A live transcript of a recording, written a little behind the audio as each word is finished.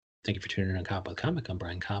Thank you for tuning in on Cop with Comic. I'm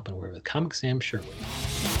Brian Kopp, and we're with Comic Sam Sherwood.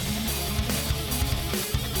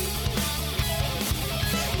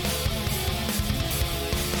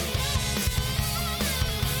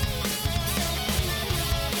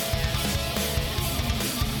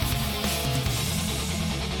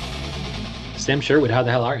 Sam Sherwood, how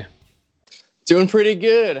the hell are you? Doing pretty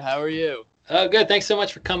good. How are you? Good. Thanks so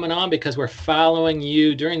much for coming on because we're following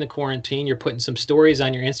you during the quarantine. You're putting some stories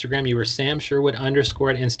on your Instagram. You were Sam Sherwood _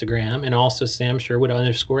 at Instagram and also Sam Sherwood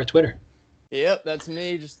 _ at Twitter. Yep, that's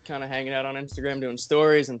me. Just kind of hanging out on Instagram, doing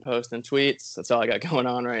stories and posting tweets. That's all I got going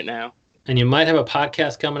on right now. And you might have a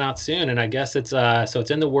podcast coming out soon, and I guess it's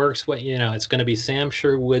it's in the works. It's going to be Sam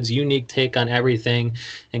Sherwood's unique take on everything,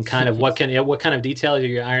 and kind of what kind of details are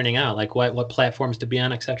you ironing out, like what platforms to be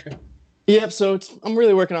on, etc. Yep. So I'm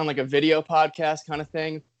really working on like a video podcast kind of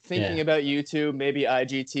thing. Thinking about YouTube, maybe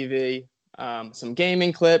IGTV, some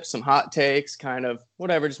gaming clips, some hot takes, kind of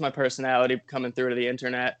whatever. Just my personality coming through to the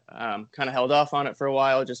internet. Kind of held off on it for a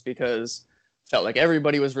while just because felt like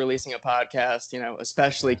everybody was releasing a podcast,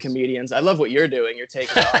 especially comedians. I love what you're doing. You're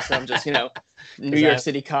taking off from just, New York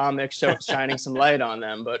City comics, shining some light on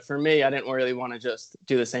them. But for me, I didn't really want to just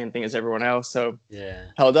do the same thing as everyone else. So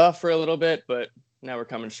held off for a little bit, but now we're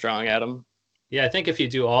coming strong at them. Yeah, I think if you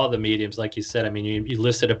do all the mediums, like you said, I mean, you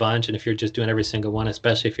listed a bunch, and if you're just doing every single one,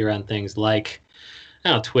 especially if you're on things like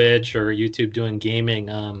Twitch or YouTube doing gaming,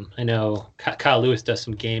 I know Kyle Lewis does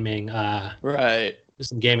some gaming. Right.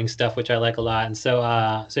 Some gaming stuff, which I like a lot. And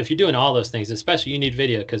so if you're doing all those things, especially you need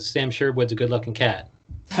video because Sam Sherwood's a good looking cat.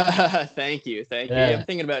 Thank you. Yeah, I'm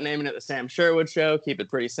thinking about naming it the Sam Sherwood Show. Keep it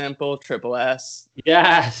pretty simple. Triple S.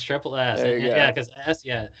 Yes, Triple S. Yeah, because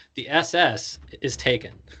the SS is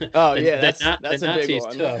taken. Oh yeah, that's a big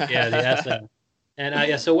one. Took, the SS.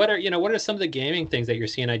 And so what are some of the gaming things that you're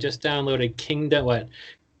seeing? I just downloaded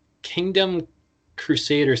Kingdom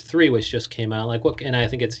Crusaders 3, which just came out. And I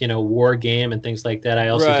think it's war game and things like that. I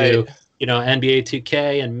also do NBA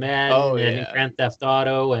 2K and Madden and Grand Theft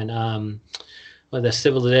Auto and the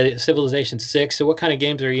Civilization 6. So what kind of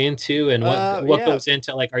games are you into, and what goes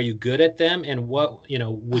into, like, are you good at them, and what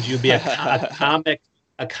would you be a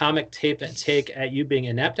comic take at you being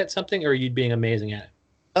inept at something, or you being amazing at it?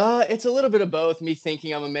 It's a little bit of both. Me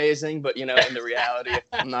thinking I'm amazing, but in the reality,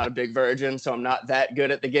 I'm not a big virgin, so I'm not that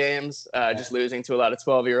good at the games. Just losing to a lot of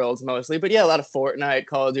 12-year-olds mostly. But yeah, a lot of Fortnite,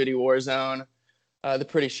 Call of Duty, Warzone, the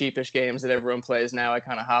pretty sheepish games that everyone plays now. I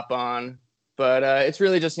kind of hop on, but it's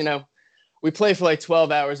really just we play for like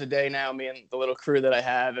 12 hours a day now, me and the little crew that I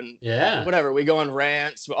have, and whatever. We go on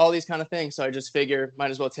rants, all these kind of things. So I just figure might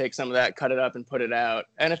as well take some of that, cut it up, and put it out.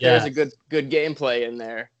 And if there's a good gameplay in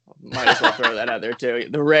there, might as well throw that out there too.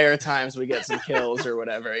 The rare times we get some kills or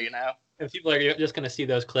whatever, And people are just going to see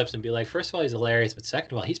those clips and be like, first of all, he's hilarious, but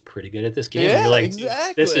second of all, he's pretty good at this game. Yeah, you're like,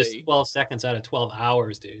 exactly. This is 12 seconds out of 12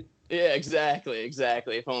 hours, dude. Yeah, exactly.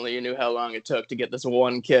 If only you knew how long it took to get this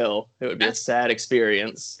one kill, it would be a sad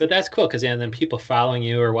experience. But that's cool, because then people following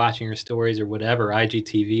you or watching your stories or whatever,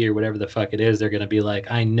 IGTV or whatever the fuck it is, they're going to be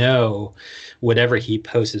like, I know whatever he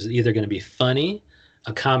posts is either going to be funny,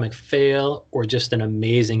 a comic fail, or just an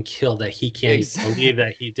amazing kill that he can't believe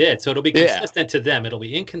that he did. So it'll be consistent to them. It'll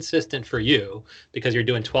be inconsistent for you because you're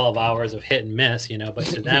doing 12 hours of hit and miss, but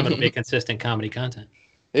to them it'll be consistent comedy content.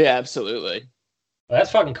 Yeah, absolutely. Well,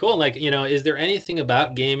 that's fucking cool. Like, is there anything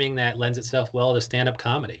about gaming that lends itself well to stand-up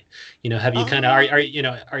comedy? Have you kind of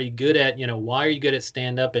are you good at why are you good at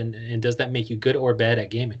stand-up, and does that make you good or bad at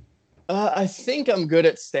gaming? I think I'm good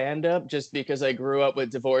at stand-up just because I grew up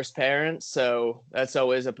with divorced parents, so that's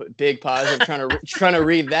always a big positive. Trying to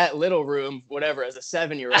read that little room, whatever, as a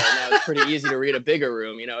 7-year-old now, it's pretty easy to read a bigger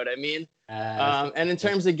room. You know what I mean? And in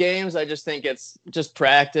terms of games, I just think it's just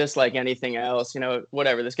practice, like anything else.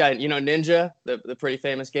 Whatever. This guy, Ninja, the pretty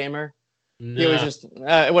famous gamer. No. He was just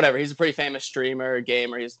whatever. He's a pretty famous streamer,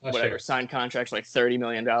 gamer. He's signed contracts for like $30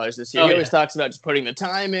 million this year. He always talks about just putting the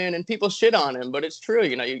time in, and people shit on him, but it's true.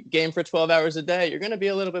 You game for 12 hours a day, you're going to be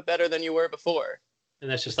a little bit better than you were before. And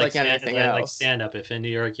that's just like anything else. Like stand up. If in New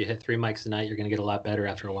York you hit 3 mics a night, you're going to get a lot better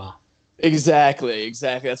after a while. Exactly.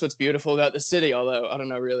 That's what's beautiful about the city. Although I don't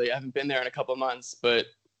know, really, I haven't been there in a couple of months, but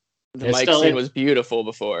the mic scene was beautiful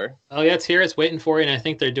before. Oh yeah, it's here. It's waiting for you. And I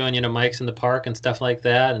think they're doing, mics in the park and stuff like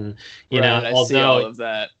that. And I see all of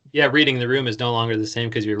that. Yeah, reading the room is no longer the same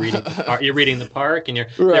because you're reading you're reading the park, and there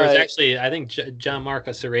was actually, I think John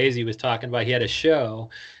Marco Cerezi was talking about, he had a show,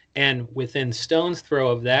 and within stone's throw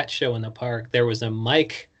of that show in the park, there was a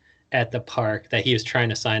mic at the park that he was trying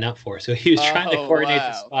to sign up for. So he was trying to coordinate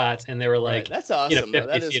the spots, and they were like, that's awesome. 50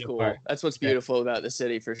 that is feet cool. apart. That's what's beautiful about the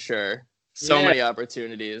city for sure. So many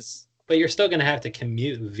opportunities. But you're still gonna have to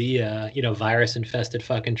commute via, virus-infested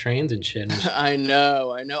fucking trains and shit. I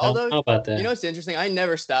know. Although, how about that? It's interesting. I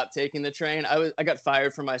never stopped taking the train. I got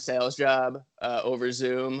fired from my sales job over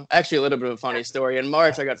Zoom. Actually, a little bit of a funny story. In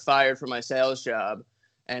March, I got fired from my sales job,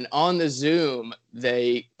 and on the Zoom,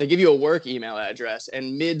 they give you a work email address,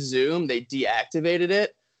 and mid Zoom they deactivated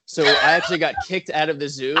it. So I actually got kicked out of the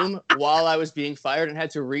Zoom while I was being fired and had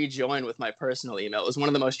to rejoin with my personal email. It was one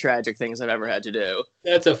of the most tragic things I've ever had to do.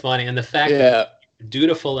 That's so funny. And the fact that you're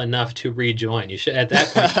dutiful enough to rejoin. You should, at that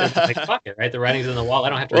point, like, fuck it, right? The writing's on the wall. I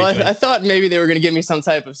don't have to rejoin. I thought maybe they were going to give me some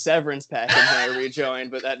type of severance package when I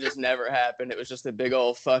rejoined, but that just never happened. It was just a big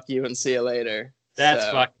old fuck you and see you later. That's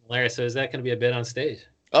fucking hilarious. So is that going to be a bit on stage?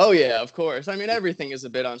 Oh, yeah, of course. I mean, everything is a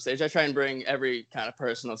bit on stage. I try and bring every kind of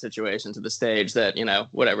personal situation to the stage that,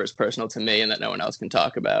 whatever is personal to me and that no one else can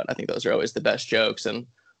talk about. I think those are always the best jokes. And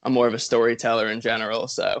I'm more of a storyteller in general.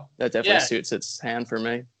 So that definitely suits its hand for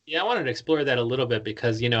me. Yeah, I wanted to explore that a little bit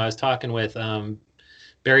because, I was talking with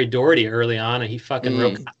Barry Doherty early on, and he fucking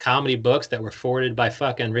wrote comedy books that were forwarded by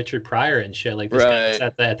fucking Richard Pryor and shit. Like this guy was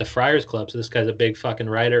at the Friars Club, so this guy's a big fucking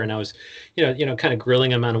writer. And I was, kind of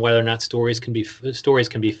grilling him on whether or not stories can be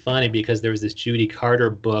funny, because there was this Judy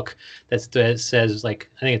Carter book that says,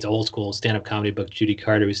 like, I think it's old school stand-up comedy book, Judy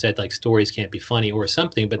Carter, who said like stories can't be funny or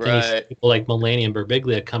something. But then you see people like Mulaney and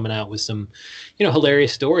Birbiglia coming out with some,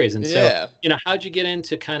 hilarious stories. And so, how'd you get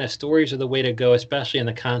into kind of stories are the way to go, especially in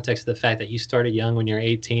the context of the fact that you started young when you're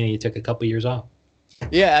 18 and you took a couple years off?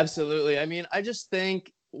 Yeah, absolutely. I mean, I just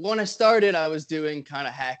think when I started, I was doing kind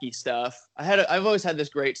of hacky stuff. I've always had this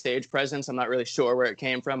great stage presence. I'm not really sure where it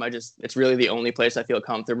came from. It's really the only place I feel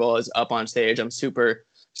comfortable is up on stage. I'm super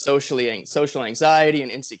social anxiety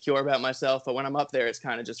and insecure about myself, but when I'm up there, it's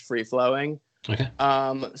kind of just free flowing. Okay.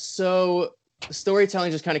 So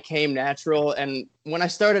storytelling just kind of came natural. And when I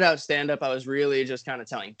started out stand-up, I was really just kind of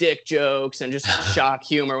telling dick jokes and just shock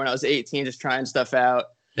humor when I was 18, just trying stuff out.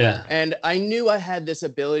 Yeah. And I knew I had this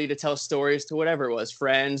ability to tell stories to whatever it was,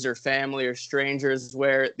 friends or family or strangers,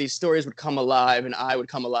 where these stories would come alive and I would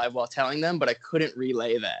come alive while telling them, but I couldn't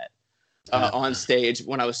relay that on stage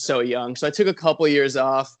when I was so young. So I took a couple years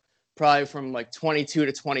off, probably from like 22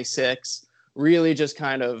 to 26, really just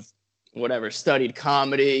kind of studied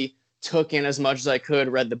comedy, took in as much as I could,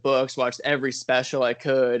 read the books, watched every special I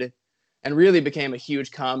could, and really became a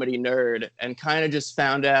huge comedy nerd and kind of just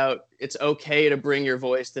found out it's okay to bring your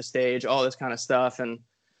voice to stage, all this kind of stuff. And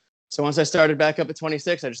so once I started back up at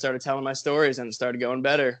 26, I just started telling my stories and it started going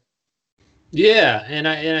better. Yeah, and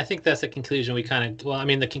I think that's the conclusion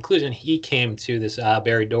the conclusion he came to, this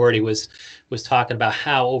Barry Doherty, was talking about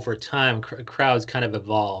how over time crowds kind of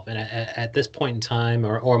evolve, and at this point in time,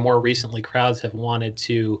 or more recently, crowds have wanted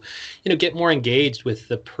to, get more engaged with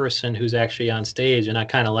the person who's actually on stage. And I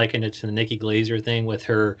kind of liken it to the Nikki Glaser thing with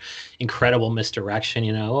her incredible misdirection.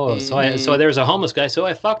 So there's a homeless guy, so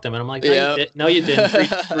I fucked him, and I'm like, no, you didn't.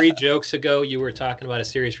 Three jokes ago, you were talking about a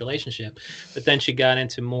serious relationship, but then she got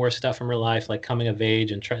into more stuff from her life, like coming of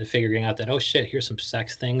age and figuring out that, oh shit, here's some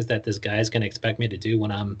sex things that this guy's going to expect me to do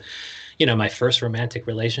when I'm, my first romantic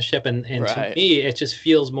relationship. And to me, it just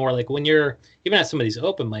feels more like when you're even at some of these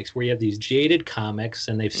open mics where you have these jaded comics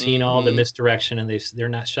and they've seen all the misdirection and they're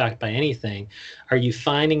not shocked by anything. Are you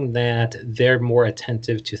finding that they're more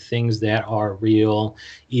attentive to things that are real,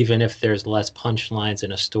 even if there's less punchlines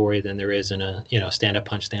in a story than there is in a, stand-up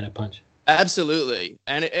punch? Absolutely.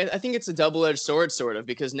 And I think it's a double-edged sword, sort of,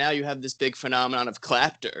 because now you have this big phenomenon of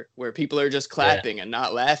clapter where people are just clapping and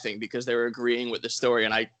not laughing because they're agreeing with the story.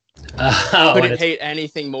 And I couldn't hate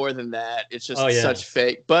anything more than that. It's just such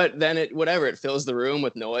fake. But then it fills the room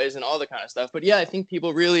with noise and all the kind of stuff. But yeah, I think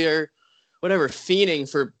people really are fiending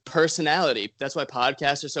for personality. That's why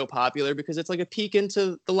podcasts are so popular, because it's like a peek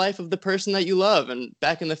into the life of the person that you love. And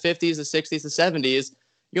back in the 50s, the 60s, the 70s,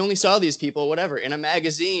 you only saw these people, in a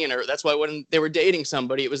magazine, or that's why when they were dating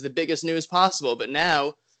somebody, it was the biggest news possible. But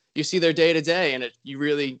now you see their day to day, and you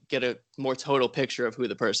really get a more total picture of who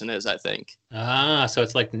the person is, I think. So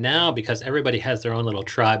it's like now, because everybody has their own little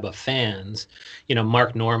tribe of fans,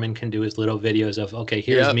 Mark Norman can do his little videos of, okay,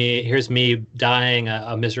 here's me dying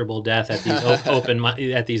a miserable death at these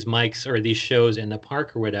at these mics or these shows in the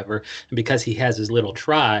park or whatever. And because he has his little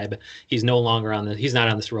tribe, he's no longer he's not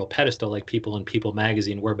on this real pedestal like people in People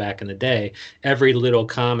magazine were back in the day. Every little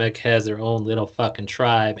comic has their own little fucking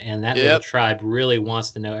tribe, and that little tribe really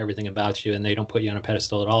wants to know everything about you, and they don't put you on a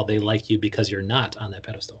pedestal at all. They like you because you're not on that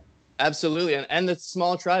pedestal. Absolutely. And the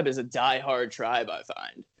small tribe is a diehard tribe, I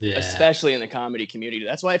find, especially in the comedy community.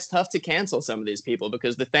 That's why it's tough to cancel some of these people,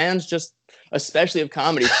 because the fans just, especially of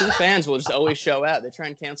comedy, true fans will just always show out. They try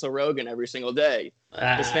and cancel Rogan every single day.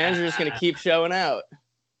 Because fans are just going to keep showing out.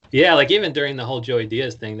 Yeah, like even during the whole Joey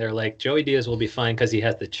Diaz thing, they're like, Joey Diaz will be fine because he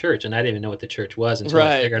has the church. And I didn't even know what the church was until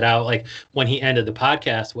I figured out, like, when he ended the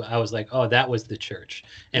podcast, I was like, oh, that was the church.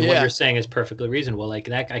 And what you're saying is perfectly reasonable. Like,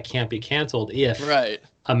 that guy can't be canceled if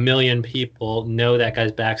a million people know that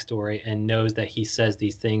guy's backstory and knows that he says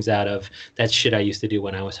these things out of that shit I used to do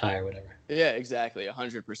when I was high or whatever. Yeah, exactly.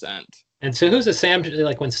 100%. And so who's a Sam,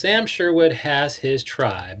 like when Sam Sherwood has his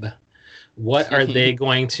tribe, what are they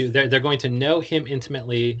going to, they're going to know him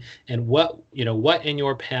intimately, and what in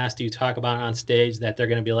your past do you talk about on stage that they're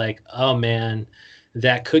going to be like, oh man,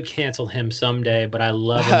 that could cancel him someday, but I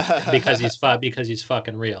love him because he's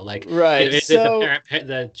fucking real. Like, is it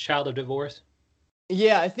the child of divorce?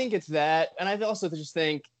 Yeah, I think it's that. And I also just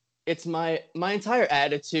think it's my entire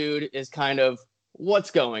attitude is kind of,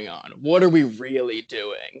 what's going on? What are we really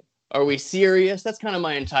doing? Are we serious? That's kind of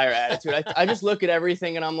my entire attitude. I just look at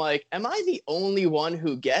everything and I'm like, am I the only one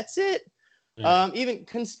who gets it? Even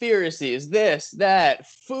conspiracies, this, that,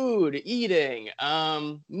 food, eating,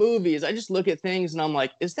 movies. I just look at things and I'm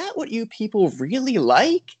like, is that what you people really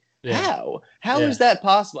like? How is that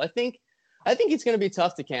possible? I think it's going to be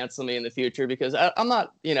tough to cancel me in the future because I'm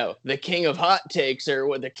not, the king of hot takes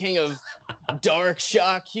or the king of dark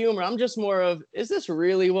shock humor. I'm just more of, is this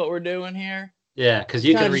really what we're doing here? Yeah, because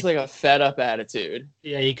you can just like a fed up attitude.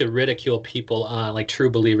 Yeah, you could ridicule people like true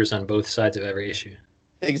believers on both sides of every issue.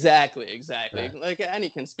 Exactly. Right. Like any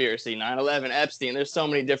conspiracy, 9/11, Epstein. There's so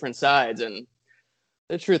many different sides, and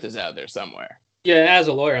the truth is out there somewhere. Yeah, as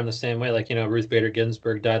a lawyer, I'm the same way. Like, Ruth Bader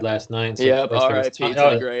Ginsburg died last night. So yep, R.I.P. to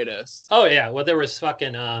the greatest. Oh yeah, well there was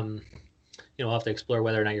fucking I'll have to explore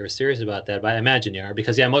whether or not you're serious about that, but I imagine you are,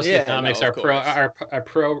 because most of the comics are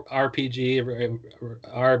pro RPG,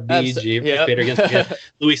 RBG. Yep. Bader Ginsburg.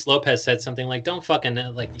 Luis Lopez said something like, "Don't fucking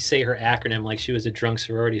say her acronym like she was a drunk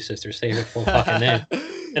sorority sister. Say her full fucking name."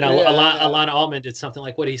 And Alana Altman did something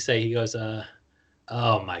like, what did he say? He goes,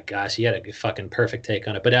 oh my gosh, he had a fucking perfect take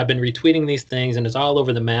on it. But I've been retweeting these things and it's all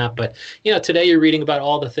over the map. But, today you're reading about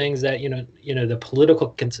all the things that, the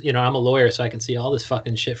political, I'm a lawyer, so I can see all this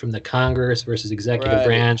fucking shit from the Congress versus executive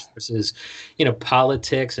branch versus,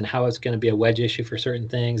 politics, and how it's going to be a wedge issue for certain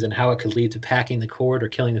things and how it could lead to packing the court or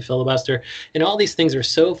killing the filibuster. And all these things are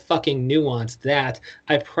so fucking nuanced that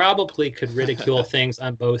I probably could ridicule things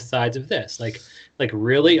on both sides of this. Like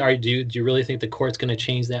really, do you really think the court's going to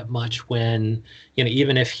change that much when,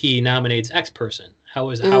 even if he nominates X person? How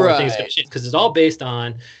are things going to change? Because it's all based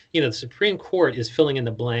on, the Supreme Court is filling in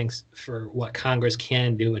the blanks for what Congress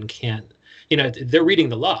can do and can't. They're reading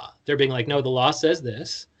the law. They're being like, no, the law says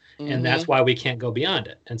this, and that's why we can't go beyond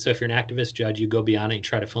it. And so if you're an activist judge, you go beyond it, you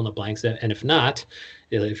try to fill in the blanks. And if not,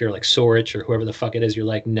 if you're like Sorich or whoever the fuck it is, you're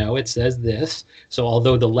like, no, it says this. So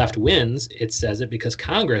although the left wins, it says it because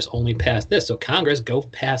Congress only passed this. So Congress, go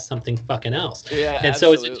pass something fucking else. Yeah, and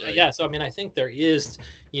absolutely. So I think there is,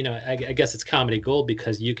 I guess it's comedy gold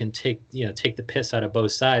because you can take the piss out of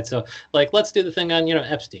both sides. So like, let's do the thing on,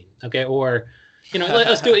 Epstein. Okay. Or,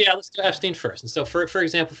 let's do it. Yeah, let's do Epstein first. And so, for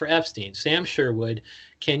example, for Epstein, Sam Sherwood,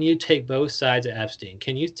 can you take both sides of Epstein?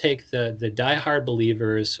 Can you take the diehard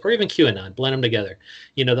believers, or even QAnon, blend them together?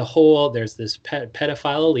 There's this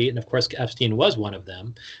pedophile elite, and of course Epstein was one of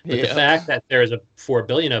them. But the fact that there's 4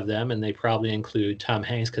 billion of them, and they probably include Tom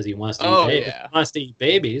Hanks because he wants to eat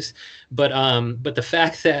babies. But the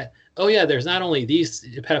fact that there's not only these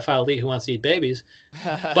pedophile elite who wants to eat babies,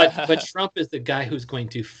 but Trump is the guy who's going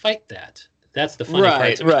to fight that. That's the funny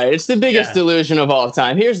part. Right. It's the biggest delusion of all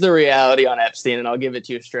time. Here's the reality on Epstein, and I'll give it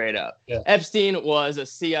to you straight up. Yeah. Epstein was a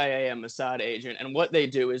CIA and Mossad agent, and what they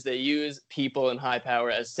do is they use people in high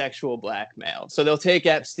power as sexual blackmail. So they'll take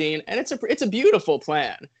Epstein, and it's a beautiful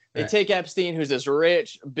plan. They take Epstein, who's this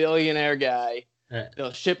rich billionaire guy.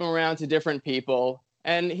 They'll ship him around to different people,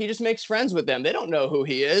 and he just makes friends with them. They don't know who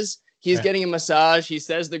he is. He's getting a massage. He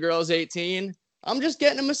says the girl's 18. I'm just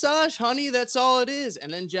getting a massage, honey. That's all it is.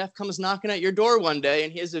 And then Jeff comes knocking at your door one day,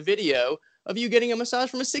 and he has a video of you getting a massage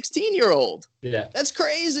from a 16-year-old. Yeah. That's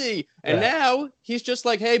crazy. And now he's just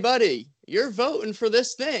like, hey, buddy, you're voting for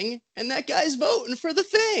this thing, and that guy's voting for the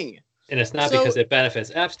thing. And it's not because it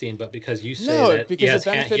benefits Epstein, but because you say that because it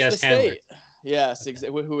benefits the state. Yes,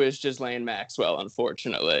 exactly. Who is Ghislaine Maxwell,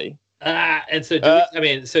 unfortunately. And so,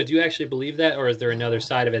 do you actually believe that, or is there another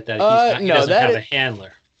side of it that he doesn't have a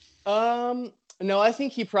handler? No, I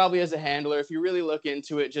think he probably has a handler. If you really look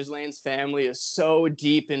into it, Ghislaine's family is so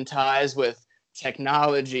deep in ties with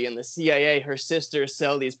technology and the CIA. Her sisters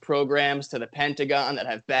sell these programs to the Pentagon that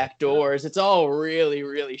have back doors. It's all really,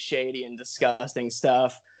 really shady and disgusting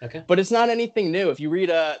stuff. Okay. But it's not anything new. If you read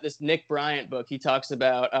this Nick Bryant book, he talks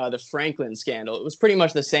about the Franklin scandal. It was pretty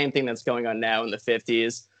much the same thing that's going on now in the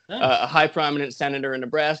 50s. A high prominent senator in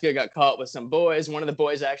Nebraska got caught with some boys. One of the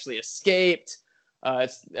boys actually escaped. I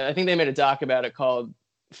think they made a doc about it called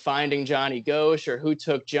Finding Johnny Ghosh or Who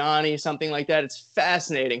Took Johnny, something like that. It's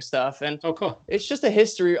fascinating stuff. And cool. It's just a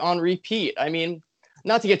history on repeat. I mean,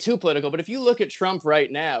 not to get too political, but if you look at Trump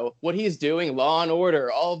right now, what he's doing, Law and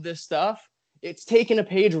Order, all of this stuff, it's taken a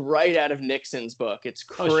page right out of Nixon's book. It's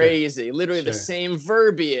crazy. Sure. Literally the same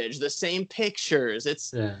verbiage, the same pictures.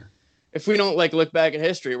 If we don't look back at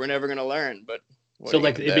history, we're never going to learn. But so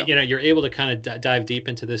you're able to kind of dive deep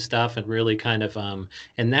into this stuff and really kind of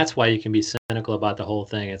and that's why you can be cynical about the whole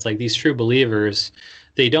thing. It's like these true believers,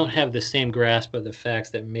 they don't have the same grasp of the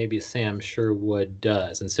facts that maybe Sam Sherwood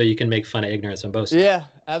does, and so you can make fun of ignorance on both sides. Yeah,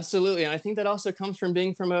 absolutely. And I think that also comes from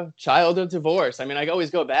being from a child of divorce. I mean, I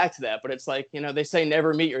always go back to that, but it's like, they say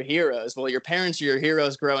never meet your heroes. Well, your parents are your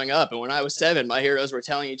heroes growing up, and when I was 7, my heroes were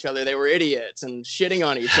telling each other they were idiots and shitting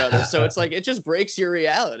on each other. So it's like it just breaks your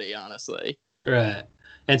reality, honestly. Right.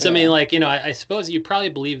 And so, I mean, I suppose you probably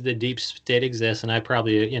believe the deep state exists, and I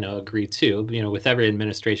probably, agree too. With every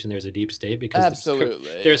administration, there's a deep state because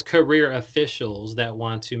absolutely there's career officials that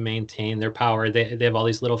want to maintain their power. They have all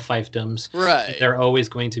these little fiefdoms. Right. They're always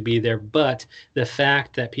going to be there. But the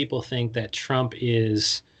fact that people think that Trump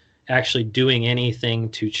is actually doing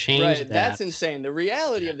anything to change that's insane. The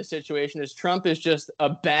reality of the situation is Trump is just a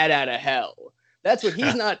bat out of hell. That's what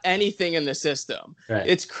he's not anything in the system. Right.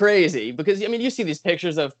 It's crazy because, I mean, you see these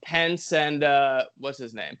pictures of Pence and what's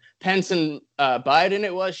his name? Pence and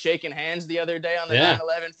Biden, shaking hands the other day on the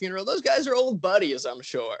 9/11 funeral. Those guys are old buddies, I'm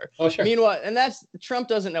sure. Oh, sure. Meanwhile, and Trump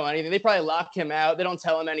doesn't know anything. They probably lock him out. They don't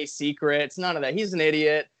tell him any secrets, none of that. He's an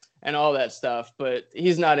idiot and all that stuff, but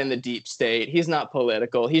he's not in the deep state. He's not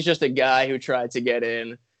political. He's just a guy who tried to get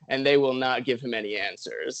in, and they will not give him any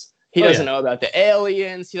answers. He doesn't know about the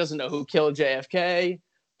aliens. He doesn't know who killed JFK.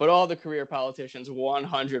 But all the career politicians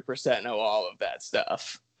 100% know all of that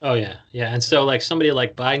stuff. Oh, yeah. Yeah. And so somebody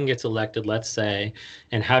like Biden gets elected, let's say,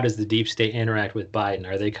 and how does the deep state interact with Biden?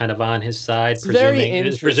 Are they kind of on his side,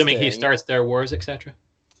 presuming he starts their wars, etc.?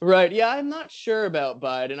 Right. Yeah, I'm not sure about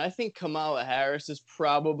Biden. I think Kamala Harris is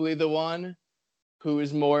probably the one who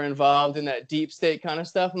is more involved in that deep state kind of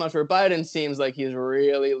stuff. I'm not sure. Biden seems like he's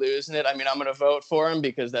really losing it. I mean, I'm going to vote for him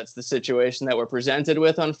because that's the situation that we're presented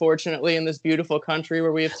with, unfortunately, in this beautiful country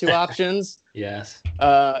where we have 2 options. Yes.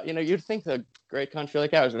 You'd think a great country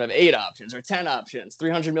like ours would have 8 options or 10 options,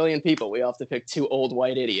 300 million people. We all have to pick 2 old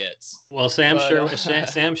white idiots. Well, Sam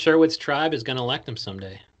Sherwood's tribe is going to elect him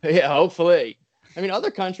someday. Yeah, hopefully. I mean,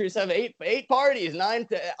 other countries have 8 parties, 9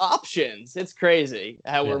 options. It's crazy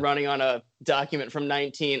how we're running on a document from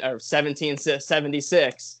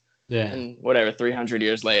 1776. Yeah. And whatever, 300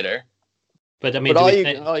 years later. But I mean, all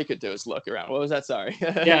you could do is look around. What was that? Sorry.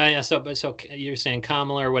 Yeah. So you're saying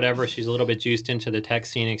Kamala or whatever, she's a little bit juiced into the tech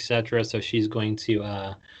scene, etc. So she's going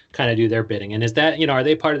to kind of do their bidding. And is that, are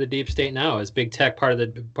they part of the deep state now? Is big tech part of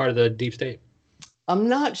the deep state? I'm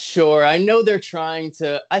not sure. I know they're trying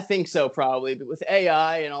to. I think so, probably. But with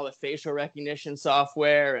AI and all the facial recognition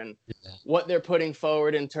software and what they're putting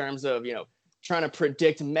forward in terms of, trying to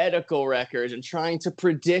predict medical records and trying to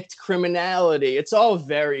predict criminality, it's all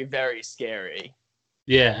very, very scary.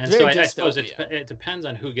 Yeah, and so I suppose it depends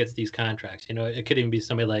on who gets these contracts. It could even be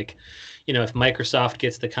somebody like, if Microsoft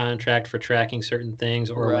gets the contract for tracking certain things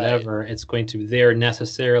or whatever, it's going to they're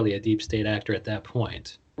necessarily a deep state actor at that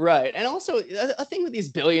point. Right. And also, a thing with these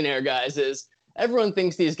billionaire guys is everyone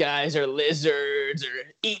thinks these guys are lizards or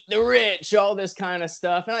eat the rich, all this kind of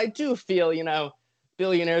stuff. And I do feel,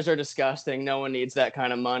 billionaires are disgusting. No one needs that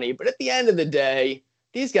kind of money. But at the end of the day,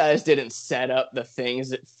 these guys didn't set up the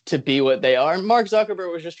things to be what they are. Mark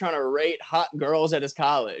Zuckerberg was just trying to rate hot girls at his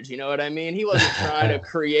college. You know what I mean? He wasn't trying to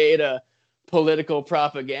create a political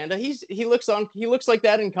propaganda. He looks like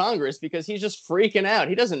that in Congress because he's just freaking out.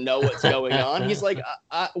 He doesn't know what's going on. He's like,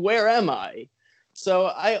 where am I?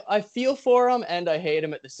 So I feel for him and I hate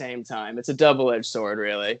him at the same time. It's a double-edged sword,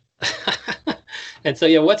 really. And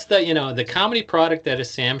so, what's the comedy product that is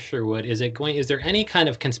Sam Sherwood? Is there any kind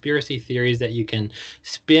of conspiracy theories that you can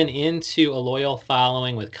spin into a loyal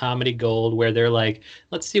following with Comedy Gold where they're like,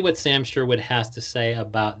 let's see what Sam Sherwood has to say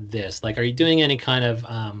about this? Like, are you doing any kind of,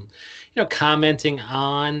 commenting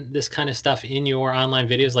on this kind of stuff in your online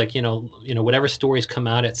videos? Like, whatever stories come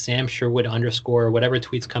out at Sam Sherwood _, whatever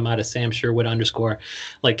tweets come out at Sam Sherwood _,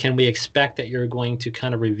 like, can we expect that you're going to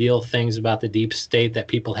kind of reveal things about the deep state that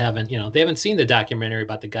people haven't, they haven't seen the documentary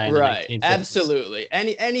about the guy in the 1950s? Absolutely.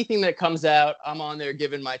 Anything that comes out, I'm on there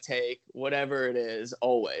giving my take, whatever it is,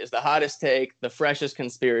 always. The hottest take, the freshest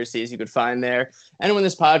conspiracies you could find there. And when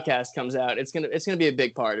this podcast comes out, it's gonna be a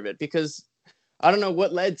big part of it because I don't know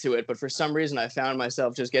what led to it, but for some reason I found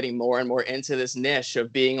myself just getting more and more into this niche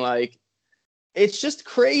of being like, it's just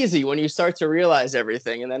crazy when you start to realize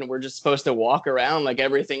everything, and then we're just supposed to walk around like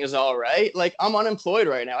everything is all right. Like, I'm unemployed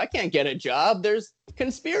right now. I can't get a job. There's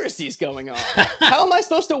conspiracies going on. How am I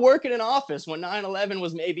supposed to work in an office when 9/11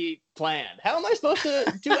 was maybe planned? How am I supposed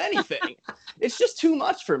to do anything? It's just too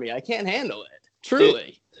much for me. I can't handle it.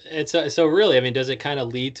 Truly. It's so really, I mean, does it kind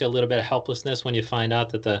of lead to a little bit of helplessness when you find out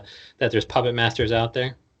that there's puppet masters out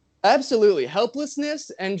there? Absolutely. Helplessness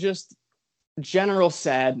and just general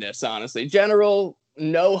sadness, honestly. General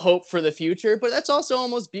no hope for the future, but that's also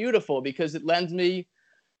almost beautiful because it lends me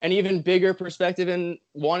an even bigger perspective in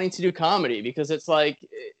wanting to do comedy, because it's like,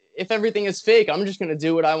 if everything is fake, I'm just going to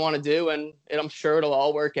do what I want to do, and I'm sure it'll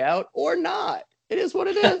all work out, or not. It is what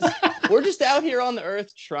it is. We're just out here on the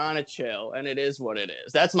earth trying to chill, and it is what it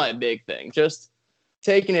is. That's my big thing. Just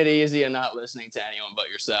taking it easy and not listening to anyone but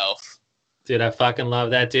yourself. Dude, I fucking love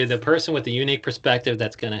that, dude. The person with the unique perspective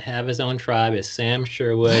that's going to have his own tribe is Sam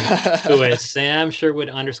Sherwood, who is Sam Sherwood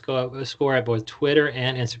 _ at both Twitter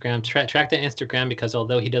and Instagram. Track the Instagram, because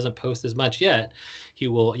although he doesn't post as much yet, he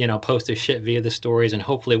will, post his shit via the stories. And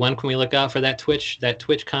hopefully, when can we look out for that Twitch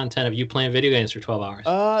content of you playing video games for 12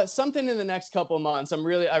 hours? Something in the next couple of months. I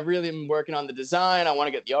really am working on the design. I want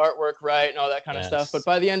to get the artwork right and all that kind of stuff. But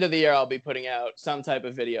by the end of the year, I'll be putting out some type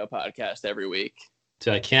of video podcast every week.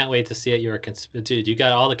 So I can't wait to see it. You're a dude. You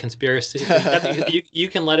got all the conspiracies. you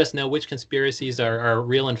can let us know which conspiracies are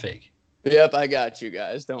real and fake. Yep, I got you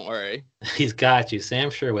guys. Don't worry. He's got you. Sam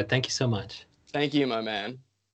Sherwood, thank you so much. Thank you, my man.